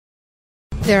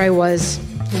There I was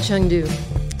in Chengdu,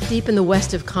 deep in the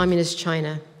west of communist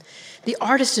China. The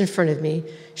artist in front of me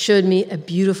showed me a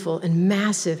beautiful and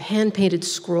massive hand-painted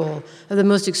scroll of the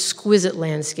most exquisite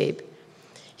landscape.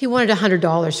 He wanted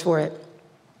 $100 for it.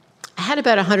 I had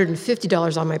about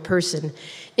 $150 on my person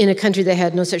in a country that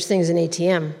had no such thing as an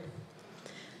ATM.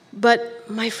 But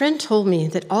my friend told me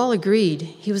that all agreed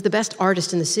he was the best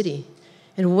artist in the city,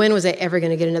 and when was I ever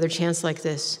going to get another chance like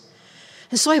this?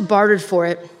 And so I bartered for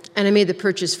it, and I made the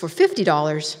purchase for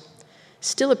 $50,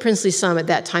 still a princely sum at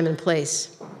that time and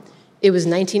place. It was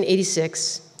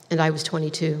 1986, and I was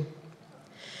 22.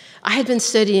 I had been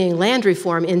studying land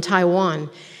reform in Taiwan,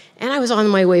 and I was on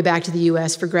my way back to the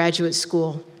US for graduate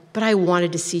school, but I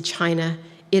wanted to see China.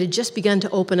 It had just begun to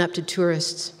open up to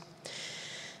tourists.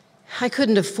 I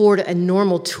couldn't afford a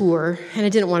normal tour, and I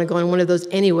didn't want to go on one of those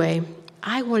anyway.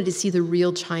 I wanted to see the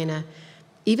real China,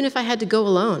 even if I had to go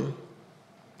alone.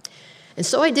 And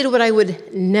so I did what I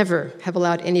would never have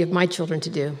allowed any of my children to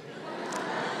do.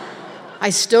 I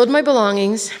stowed my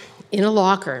belongings in a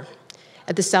locker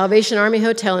at the Salvation Army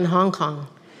Hotel in Hong Kong,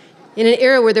 in an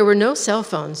era where there were no cell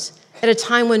phones, at a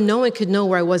time when no one could know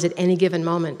where I was at any given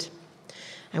moment.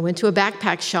 I went to a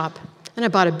backpack shop, and I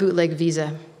bought a bootleg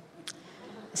Visa.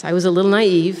 So I was a little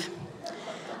naive.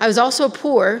 I was also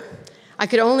poor. I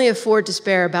could only afford to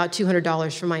spare about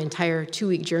 $200 for my entire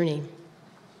 2-week journey.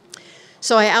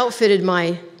 So I outfitted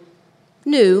my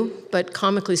new but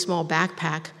comically small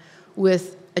backpack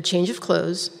with a change of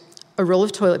clothes, a roll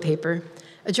of toilet paper,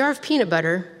 a jar of peanut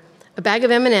butter, a bag of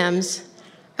M&Ms,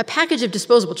 a package of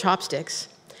disposable chopsticks,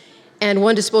 and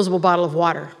 1 disposable bottle of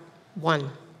water. 1.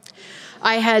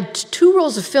 I had 2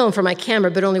 rolls of film for my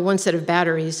camera, but only 1 set of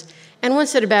batteries, and 1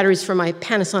 set of batteries for my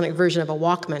Panasonic version of a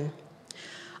Walkman.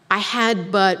 I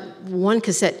had but 1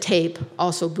 cassette tape,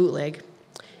 also bootleg.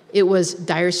 It was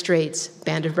Dire Straits'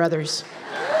 Band of Brothers.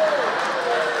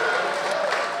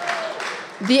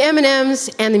 The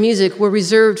M&Ms and the music were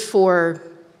reserved for,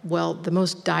 well, the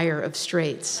most dire of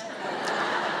straits.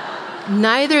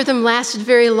 Neither of them lasted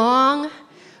very long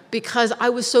because I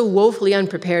was so woefully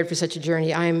unprepared for such a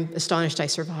journey. I am astonished I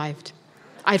survived.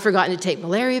 I'd forgotten to take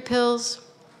malaria pills.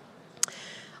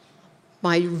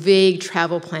 My vague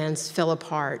travel plans fell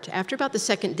apart after about the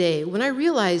 2nd day when I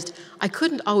realized I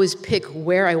couldn't always pick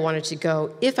where I wanted to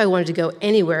go if I wanted to go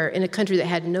anywhere in a country that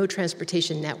had no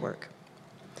transportation network.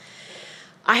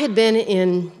 I had been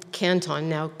in Canton,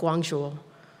 now Guangzhou,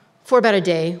 for about a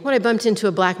day when I bumped into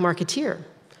a black marketeer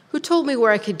who told me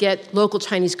where I could get local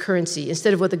Chinese currency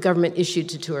instead of what the government issued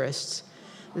to tourists.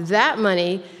 That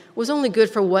money was only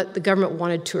good for what the government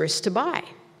wanted tourists to buy.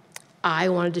 I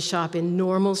wanted to shop in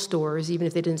normal stores, even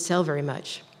if they didn't sell very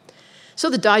much.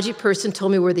 So the dodgy person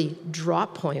told me where the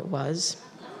drop point was,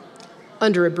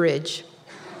 under a bridge.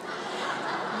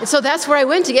 And so that's where I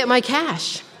went to get my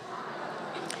cash.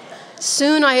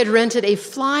 Soon I had rented a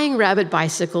flying rabbit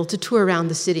bicycle to tour around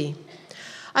the city.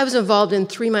 I was involved in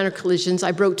 3 minor collisions,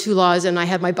 I broke 2 laws, and I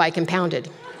had my bike impounded.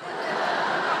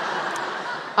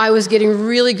 I was getting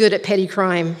really good at petty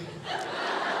crime.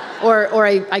 Or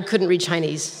I couldn't read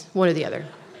Chinese, one or the other.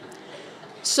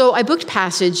 So I booked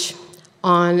passage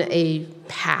on a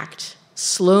packed,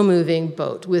 slow-moving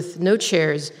boat with no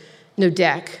chairs, no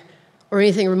deck, or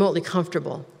anything remotely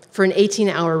comfortable for an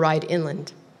 18-hour ride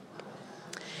inland.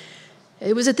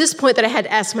 It was at this point that I had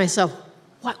to ask myself,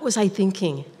 what was I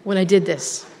thinking when I did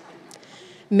this?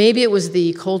 Maybe it was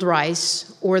the cold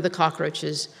rice, or the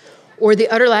cockroaches, or the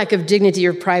utter lack of dignity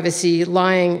or privacy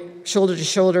lying shoulder to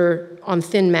shoulder on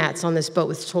thin mats on this boat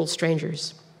with total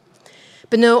strangers.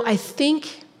 But no, I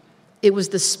think it was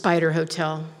the Spider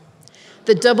Hotel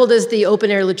that doubled as the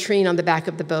open-air latrine on the back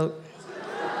of the boat.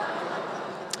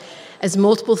 As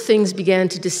multiple things began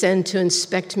to descend to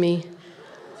inspect me,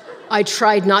 I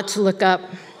tried not to look up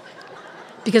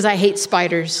because I hate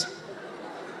spiders.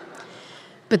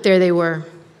 But there they were.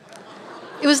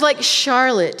 It was like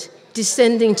Charlotte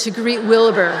descending to greet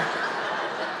Wilbur.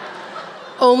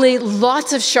 Only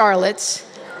lots of Charlottes,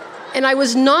 and I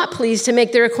was not pleased to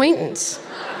make their acquaintance.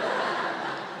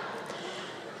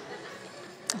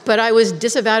 But I was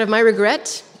disavowed of my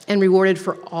regret and rewarded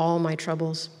for all my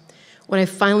troubles when I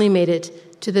finally made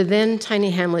it to the then tiny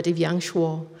hamlet of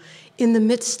Yangshuo, in the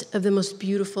midst of the most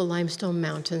beautiful limestone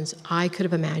mountains I could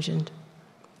have imagined.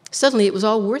 Suddenly, it was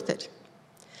all worth it.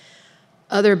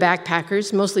 Other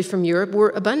backpackers, mostly from Europe,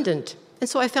 were abundant, and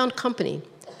so I found company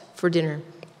for dinner.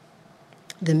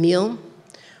 The meal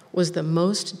was the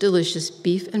most delicious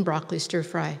beef and broccoli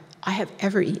stir-fry I have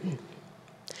ever eaten.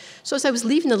 So as I was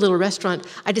leaving the little restaurant,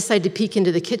 I decided to peek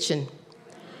into the kitchen.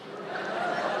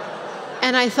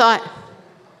 And I thought,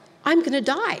 I'm going to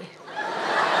die.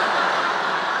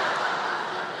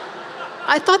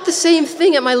 I thought the same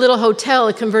thing at my little hotel,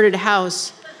 a converted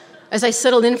house, as I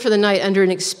settled in for the night under an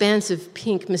expansive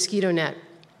pink mosquito net,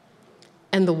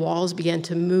 and the walls began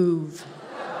to move.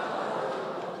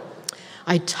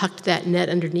 I tucked that net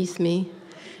underneath me,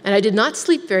 and I did not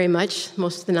sleep very much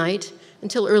most of the night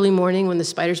until early morning when the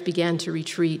spiders began to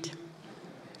retreat.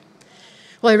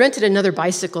 Well, I rented another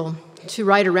bicycle to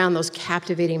ride around those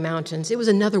captivating mountains. It was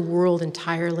another world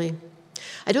entirely.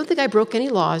 I don't think I broke any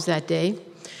laws that day,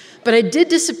 but I did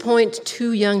disappoint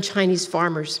 2 young Chinese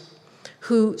farmers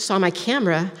who saw my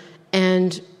camera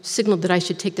and signaled that I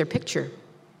should take their picture,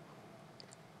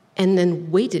 and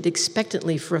then waited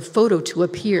expectantly for a photo to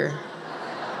appear.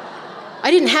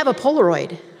 I didn't have a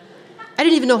Polaroid. I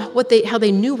didn't even know how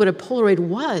they knew what a Polaroid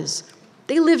was.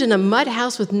 They lived in a mud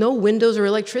house with no windows or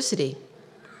electricity.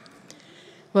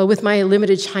 Well, with my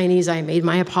limited Chinese, I made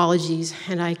my apologies,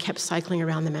 and I kept cycling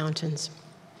around the mountains.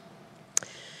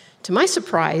 To my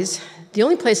surprise, the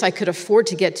only place I could afford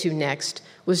to get to next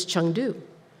was Chengdu,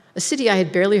 a city I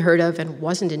had barely heard of and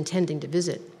wasn't intending to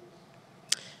visit.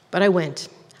 But I went.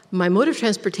 My mode of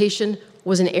transportation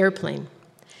was an airplane.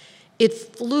 It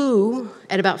flew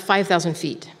at about 5,000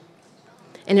 feet,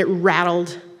 and it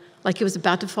rattled like it was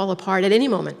about to fall apart at any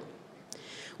moment.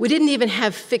 We didn't even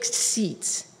have fixed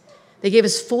seats. They gave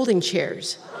us folding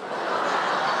chairs.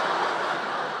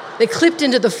 They clipped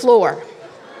into the floor.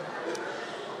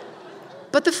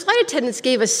 But the flight attendants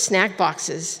gave us snack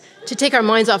boxes to take our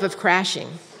minds off of crashing.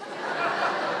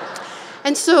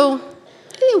 And so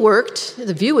it worked.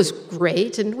 The view was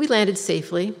great, and we landed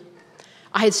safely.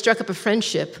 I had struck up a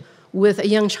friendship with a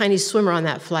young Chinese swimmer on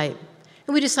that flight,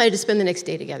 and we decided to spend the next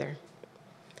day together.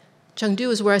 Chengdu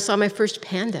is where I saw my first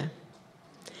panda.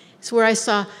 It's where I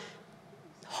saw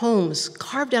homes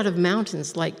carved out of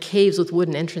mountains like caves with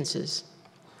wooden entrances.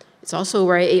 It's also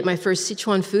where I ate my first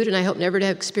Sichuan food, and I hope never to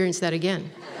have experienced that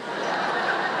again.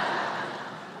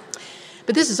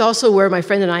 But this is also where my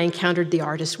friend and I encountered the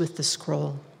artist with the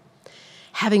scroll.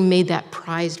 Having made that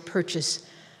prized purchase,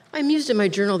 I mused in my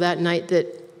journal that night that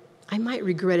I might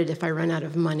regret it if I run out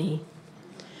of money.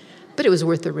 But it was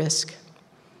worth the risk.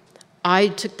 I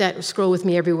took that scroll with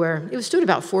me everywhere. It stood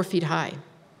about 4 feet high.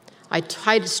 I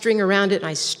tied a string around it, and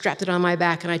I strapped it on my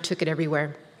back, and I took it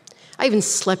everywhere. I even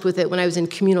slept with it when I was in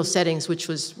communal settings, which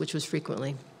was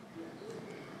frequently.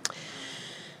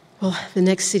 Well, the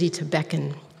next city to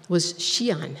beckon was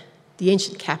Xi'an, the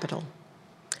ancient capital,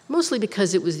 mostly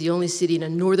because it was the only city in a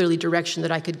northerly direction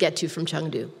that I could get to from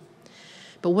Chengdu.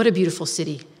 But what a beautiful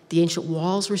city. The ancient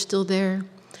walls were still there.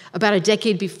 About a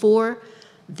decade before,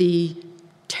 the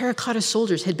terracotta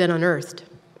soldiers had been unearthed,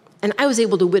 and I was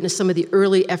able to witness some of the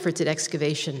early efforts at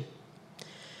excavation.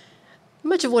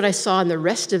 Much of what I saw in the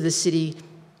rest of the city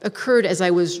occurred as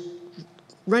I was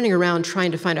running around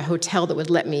trying to find a hotel that would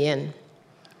let me in.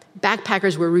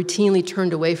 Backpackers were routinely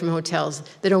turned away from hotels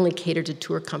that only catered to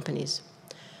tour companies.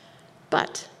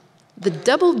 But the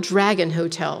Double Dragon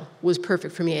Hotel was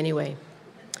perfect for me anyway.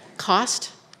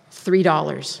 Cost,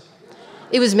 $3.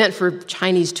 It was meant for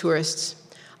Chinese tourists.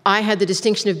 I had the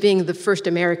distinction of being the first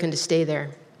American to stay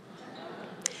there.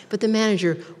 But the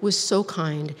manager was so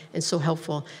kind and so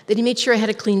helpful that he made sure I had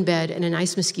a clean bed and a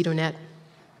nice mosquito net.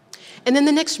 And then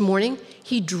the next morning,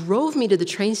 he drove me to the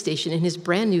train station in his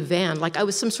brand new van like I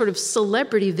was some sort of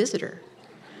celebrity visitor.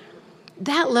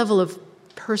 That level of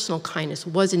personal kindness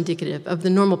was indicative of the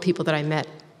normal people that I met,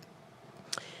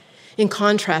 in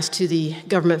contrast to the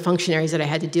government functionaries that I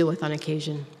had to deal with on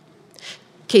occasion.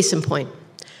 Case in point,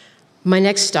 my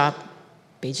next stop,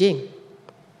 Beijing.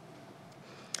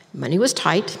 Money was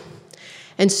tight,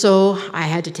 and so I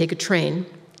had to take a train.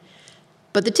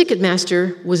 But the ticket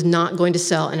master was not going to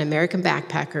sell an American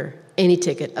backpacker any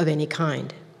ticket of any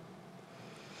kind.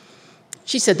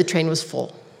 She said the train was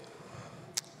full.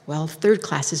 Well, third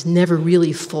class is never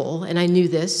really full, and I knew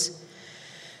this.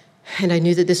 And I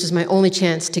knew that this was my only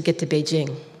chance to get to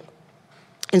Beijing.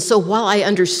 And so while I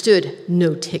understood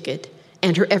no ticket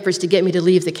and her efforts to get me to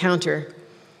leave the counter,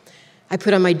 I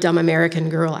put on my dumb American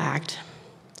girl act.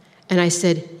 And I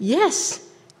said, yes,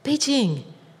 Beijing,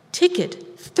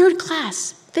 ticket, third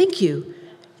class, thank you.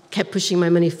 Kept pushing my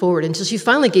money forward until she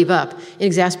finally gave up in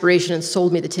exasperation and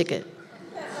sold me the ticket.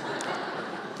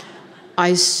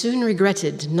 I soon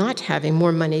regretted not having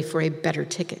more money for a better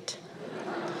ticket.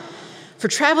 For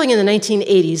traveling in the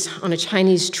 1980s on a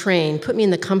Chinese train put me in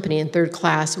the company in third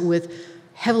class with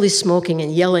heavily smoking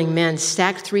and yelling men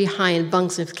stacked 3 high in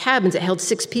bunks of cabins that held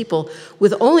 6 people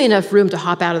with only enough room to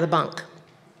hop out of the bunk.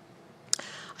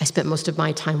 I spent most of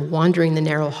my time wandering the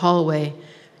narrow hallway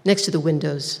next to the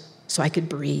windows so I could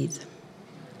breathe.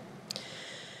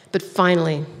 But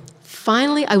finally,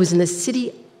 I was in the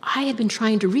city I had been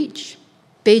trying to reach.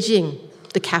 Beijing,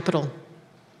 the capital.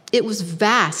 It was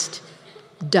vast,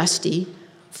 dusty,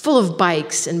 full of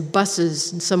bikes and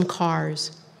buses and some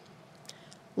cars.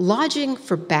 Lodging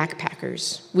for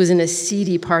backpackers was in a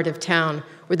seedy part of town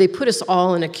where they put us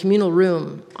all in a communal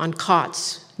room on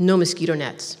cots, no mosquito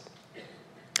nets.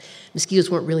 Mosquitoes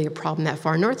weren't really a problem that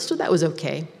far north, so that was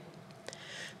okay.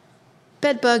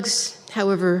 Bed bugs,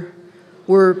 however,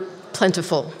 were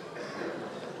plentiful.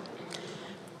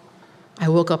 I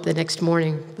woke up the next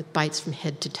morning with bites from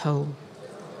head to toe.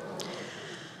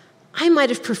 I might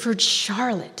have preferred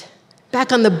Charlotte,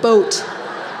 back on the boat,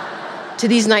 to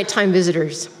these nighttime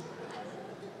visitors.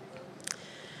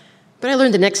 But I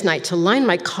learned the next night to line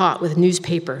my cot with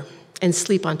newspaper and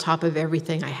sleep on top of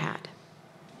everything I had.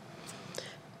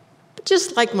 But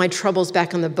just like my troubles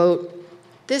back on the boat,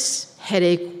 this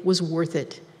headache was worth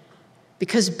it,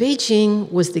 because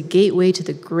Beijing was the gateway to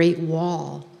the Great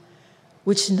Wall,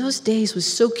 which in those days was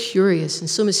so curious and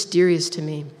so mysterious to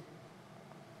me.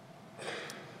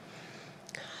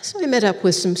 So I met up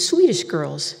with some Swedish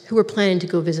girls who were planning to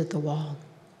go visit the wall.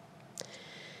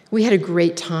 We had a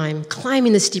great time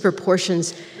climbing the steeper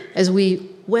portions as we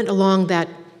went along that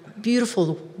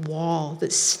beautiful wall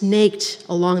that snaked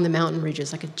along the mountain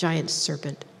ridges like a giant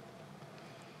serpent.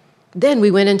 Then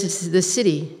we went into the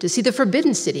city to see the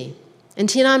Forbidden City and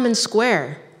Tiananmen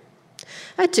Square.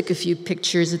 I took a few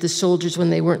pictures of the soldiers when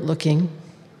they weren't looking.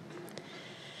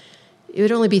 It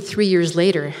would only be 3 years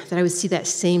later that I would see that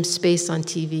same space on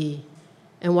TV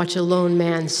and watch a lone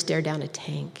man stare down a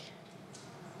tank.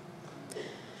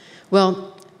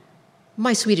 Well,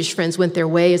 my Swedish friends went their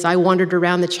way as I wandered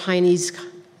around the Chinese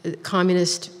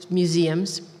communist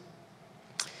museums.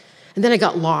 And then I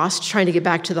got lost trying to get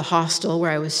back to the hostel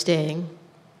where I was staying.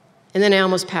 And then I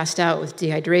almost passed out with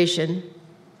dehydration.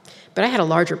 But I had a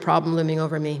larger problem looming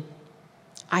over me.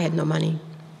 I had no money.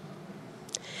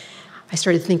 I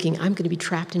started thinking, I'm going to be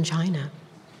trapped in China.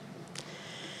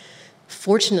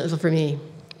 Fortunately for me,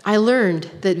 I learned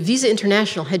that Visa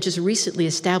International had just recently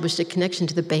established a connection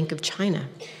to the Bank of China.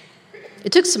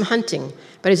 It took some hunting,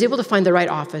 but I was able to find the right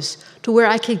office to where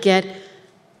I could get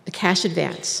a cash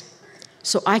advance,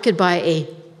 so I could buy a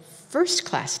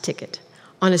first-class ticket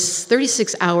on a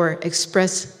 36-hour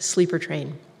express sleeper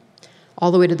train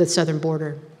all the way to the southern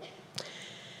border.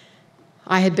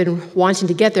 I had been wanting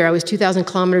to get there. I was 2,000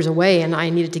 kilometers away, and I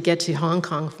needed to get to Hong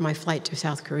Kong for my flight to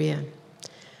South Korea.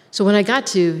 So when I got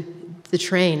to the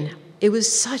train, it was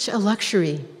such a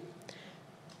luxury.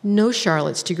 No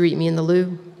Charlottes to greet me in the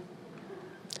loo.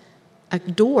 A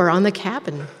door on the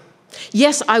cabin.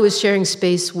 Yes, I was sharing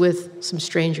space with some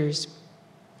strangers,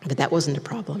 but that wasn't a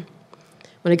problem.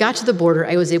 When I got to the border,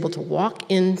 I was able to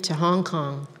walk into Hong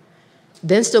Kong,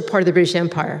 then still part of the British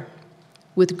Empire,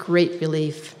 with great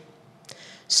relief.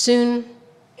 Soon,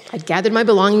 I'd gathered my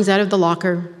belongings out of the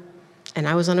locker, and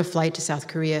I was on a flight to South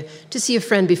Korea to see a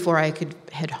friend before I could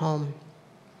head home.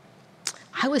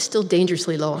 I was still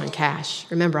dangerously low on cash.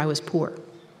 Remember, I was poor.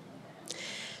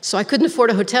 So I couldn't afford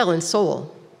a hotel in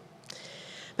Seoul.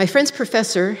 My friend's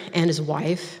professor and his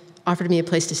wife offered me a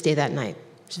place to stay that night.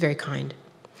 It was very kind.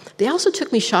 They also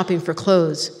took me shopping for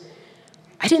clothes.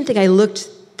 I didn't think I looked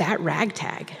that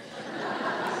ragtag.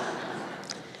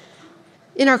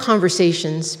 In our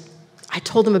conversations, I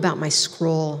told them about my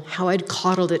scroll, how I'd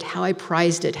coddled it, how I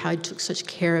prized it, how I took such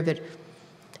care of it.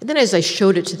 And then as I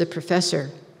showed it to the professor,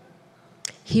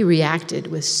 he reacted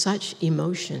with such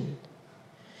emotion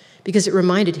because it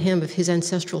reminded him of his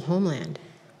ancestral homeland.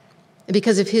 And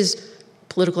because of his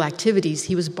political activities,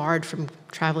 he was barred from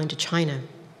traveling to China.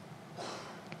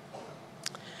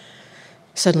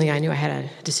 Suddenly, I knew I had a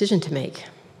decision to make: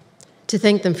 to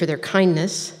thank them for their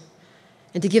kindness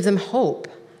and to give them hope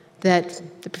that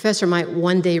the professor might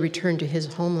one day return to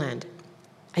his homeland.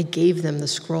 I gave them the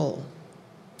scroll.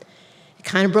 It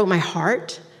kind of broke my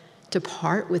heart to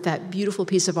part with that beautiful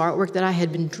piece of artwork that I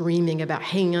had been dreaming about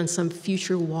hanging on some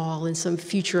future wall in some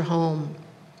future home.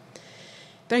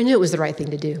 But I knew it was the right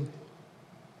thing to do.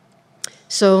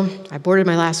 So I boarded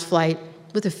my last flight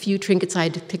with a few trinkets I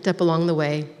had picked up along the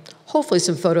way, hopefully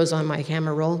some photos on my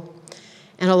camera roll,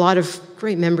 and a lot of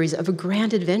great memories of a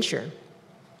grand adventure.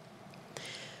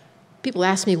 People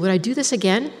ask me, would I do this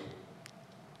again?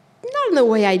 Not in the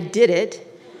way I did it.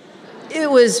 It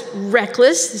was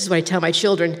reckless. This is what I tell my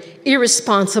children: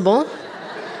 irresponsible.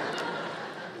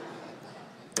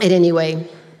 And anyway,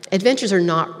 adventures are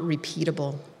not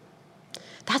repeatable.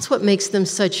 That's what makes them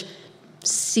such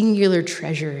singular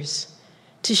treasures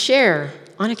to share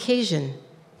on occasion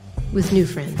with new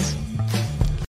friends.